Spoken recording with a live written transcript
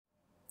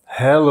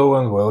Hello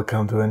and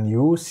welcome to a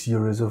new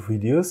series of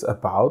videos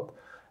about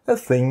a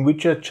thing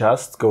which I'm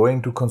just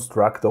going to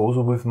construct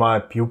also with my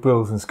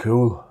pupils in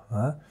school.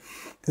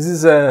 This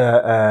is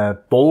a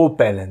ball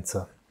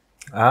balancer.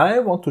 I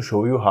want to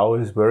show you how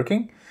it is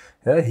working.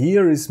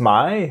 Here is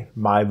my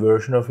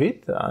version of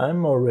it.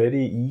 I'm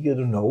already eager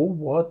to know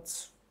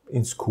what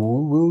in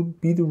school will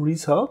be the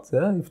result,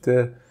 if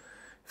the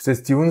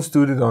students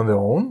do it on their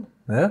own.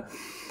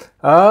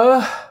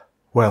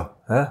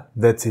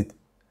 That's it.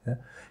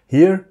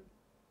 Here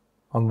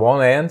on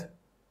one end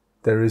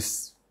there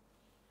is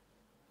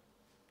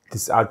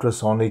this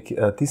ultrasonic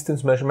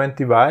distance measurement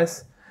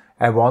device.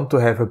 I want to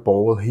have a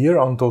ball here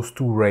on those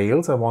two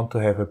rails. I want to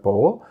have a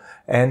ball,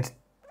 and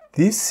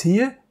this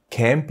here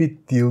can be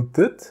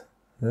tilted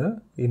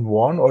in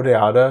one or the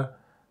other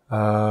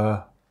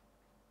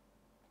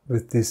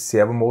with this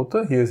servo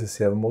motor. Here's a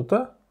servo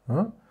motor,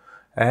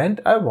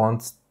 and I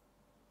want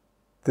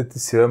that the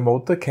servo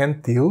motor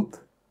can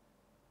tilt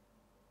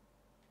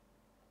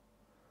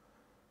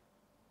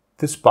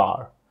the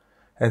spar,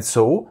 and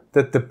so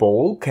that the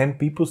ball can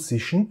be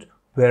positioned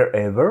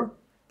wherever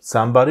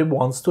somebody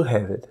wants to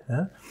have it.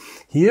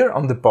 Here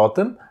on the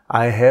bottom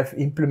I have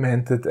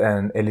implemented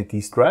an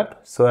LED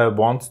strap, so I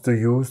want to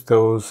use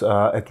those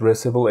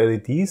addressable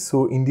LEDs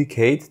to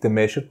indicate the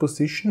measured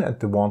position and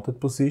the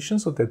wanted position,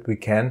 so that we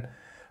can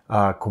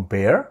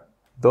compare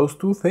those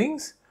two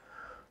things.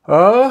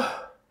 And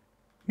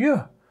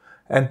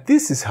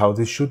this is how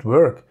this should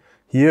work.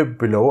 Here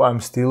below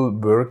I'm still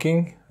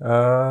working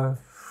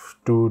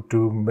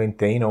to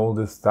maintain all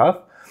this stuff.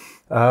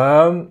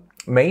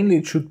 Mainly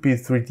it should be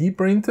 3D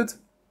printed,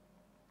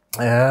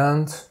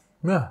 and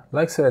like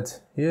I said,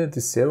 here the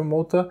servo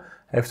motor,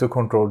 I have to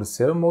control the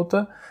servo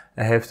motor.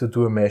 I have to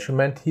do a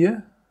measurement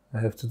here. I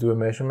have to do a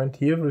measurement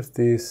here with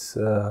this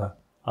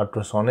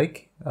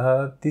ultrasonic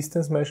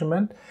distance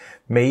measurement.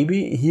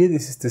 Maybe here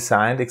this is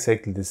designed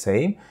exactly the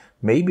same.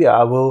 Maybe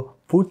I will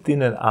put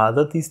in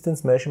another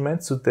distance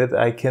measurement so that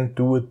I can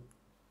do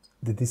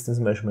the distance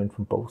measurement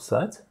from both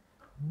sides.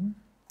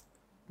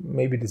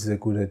 Maybe this is a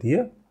good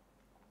idea.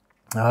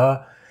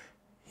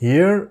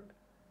 Here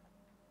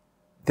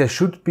there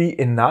should be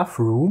enough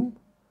room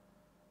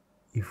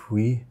if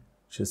we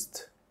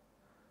just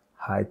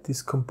hide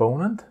this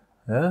component.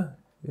 You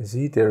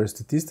see, there is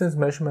the distance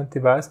measurement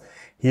device.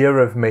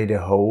 Here I've made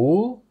a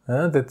hole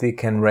that they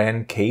can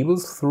run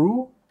cables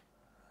through.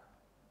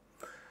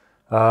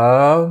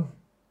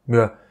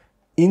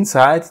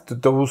 Inside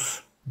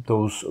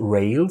those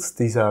rails,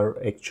 these are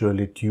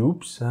actually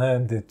tubes,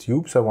 and the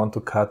tubes I want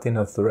to cut in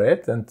a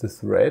thread, and the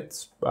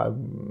threads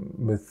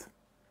with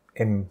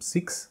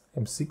M6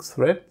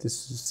 thread.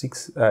 This is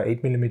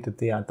 8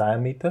 mm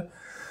diameter,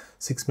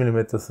 6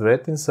 mm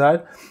thread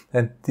inside,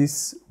 and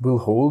this will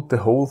hold the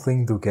whole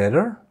thing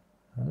together.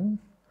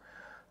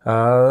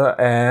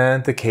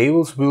 And the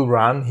cables will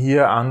run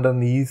here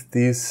underneath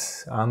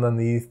this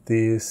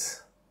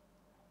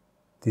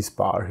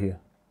bar here.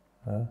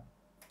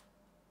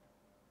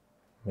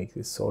 Make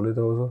this solid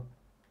also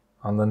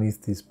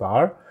underneath this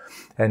bar.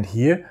 And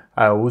here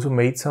I also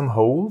made some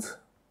holes.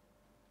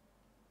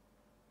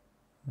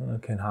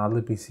 Can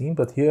hardly be seen,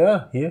 but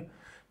here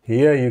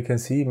you can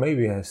see,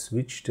 maybe I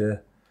switched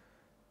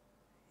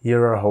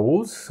here are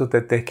holes so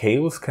that the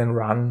cables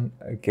can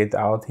get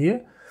out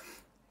here.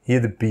 Here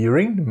the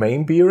bearing, the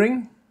main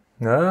bearing,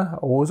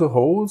 also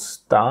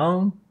holes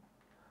down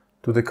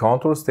to the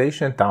control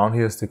station, and down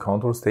here is the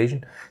control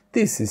station.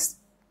 This is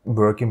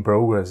work in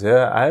progress.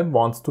 I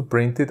want to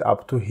print it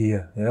up to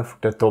here, for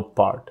the top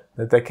part,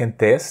 that I can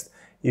test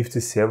if the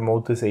servo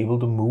motor is able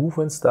to move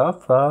and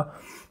stuff.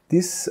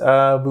 This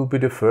will be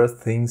the first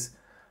things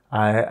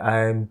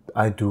I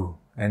do.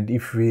 And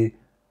if we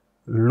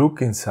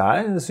look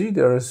inside, see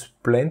there is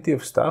plenty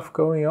of stuff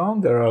going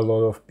on. There are a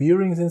lot of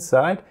bearings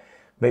inside.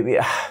 Maybe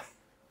I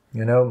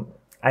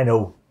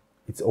know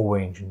it's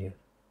over-engineered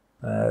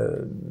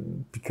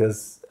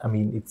because I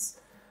mean it's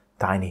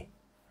tiny.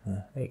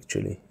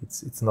 Actually,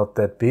 it's not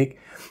that big.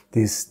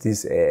 This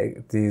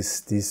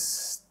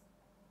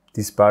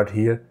part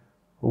here,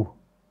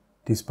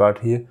 this part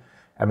here.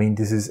 I mean,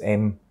 this is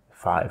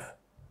M5,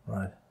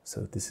 right?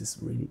 So this is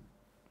really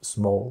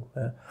small,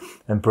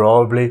 and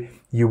probably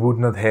you would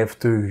not have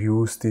to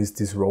use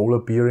these roller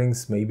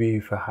bearings. Maybe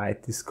if I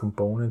hide this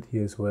component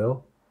here as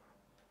well.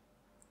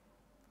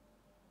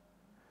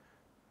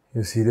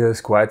 You see,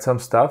 there's quite some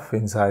stuff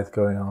inside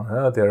going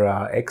on. There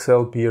are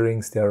axial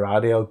bearings, there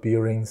are radial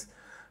bearings.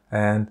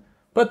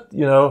 But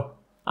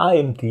I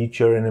am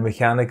teacher in a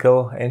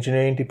mechanical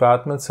engineering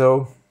department,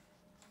 so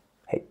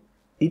hey,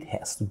 it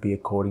has to be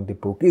according to the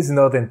book. It's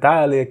not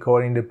entirely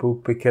according to the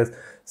book, because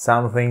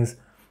some things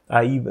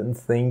I even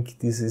think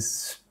this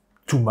is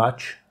too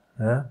much.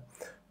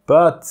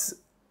 But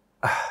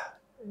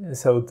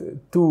so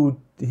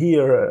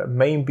here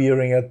main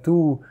bearing are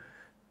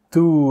two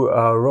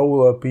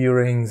roller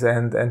bearings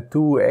and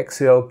two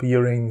axial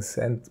bearings,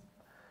 and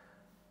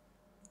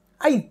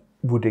I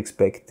would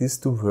expect this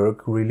to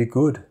work really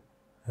good.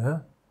 We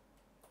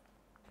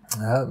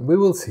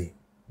will see.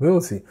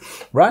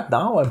 Right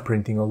now I'm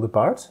printing all the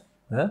parts.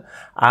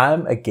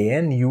 I'm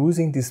again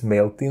using these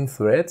melt-in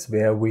threads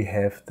where we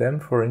have them,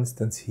 for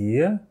instance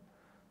here.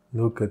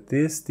 Look at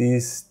this,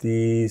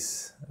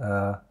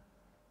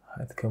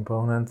 height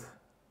component,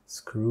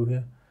 screw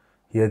here.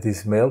 Here,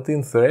 these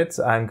melt-in threads,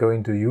 I'm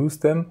going to use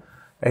them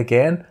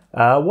again.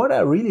 What I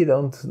really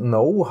don't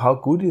know how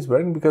good is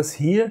working, because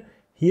here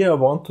I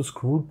want to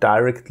screw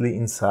directly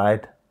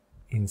inside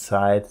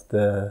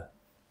the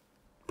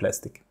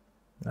plastic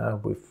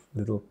with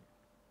little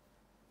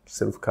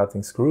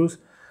self-cutting screws,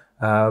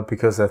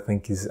 because I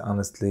think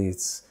honestly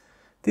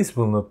this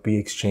will not be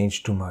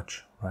exchanged too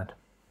much, right?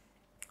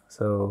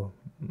 So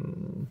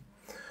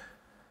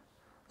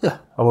yeah,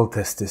 I will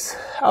test this.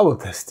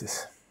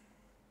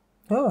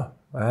 Oh,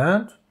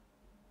 and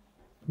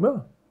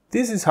well,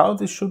 this is how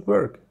this should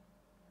work.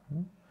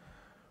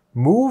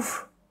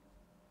 Move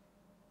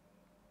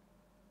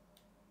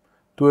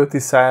to a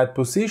desired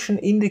position,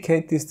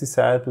 indicate this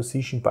desired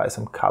position by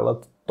some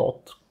colored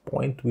dot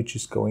point which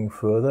is going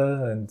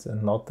further and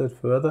not that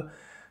further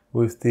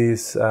with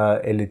this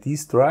LED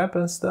stripe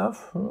and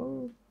stuff.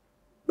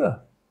 Yeah.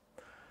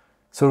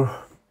 So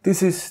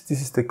this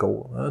is the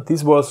goal.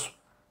 This was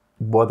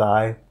what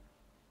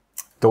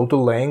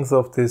total length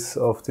of this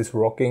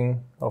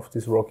rocking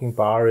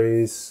bar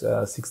is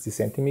 60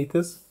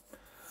 centimeters,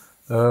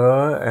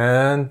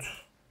 and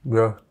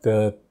yeah,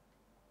 the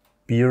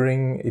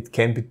bearing, it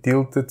can be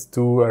tilted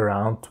to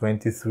around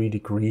 23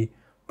 degrees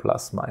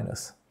plus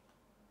minus.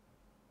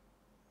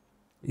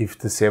 If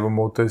the servo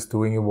motor is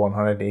doing a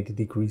 180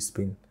 degree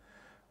spin.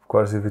 Of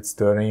course, if it's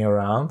turning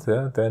around,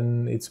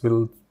 then it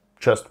will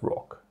just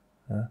rock.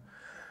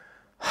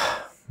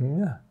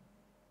 Yeah.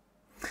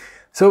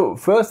 So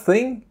first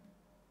thing,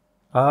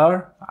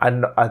 I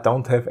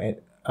don't have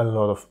a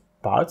lot of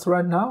parts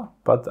right now,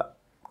 but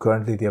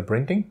currently they are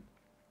printing.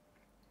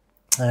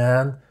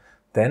 And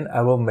then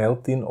I will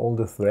melt in all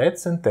the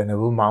threads and then I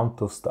will mount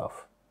those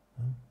stuff.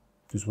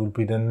 This will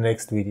be the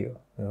next video.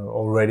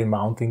 Already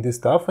mounting this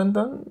stuff and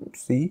then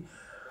see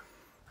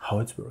how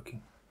it's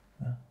working.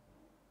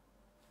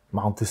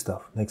 Mount this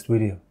stuff. Next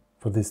video.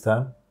 For this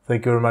time,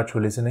 thank you very much for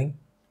listening.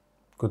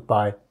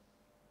 Goodbye.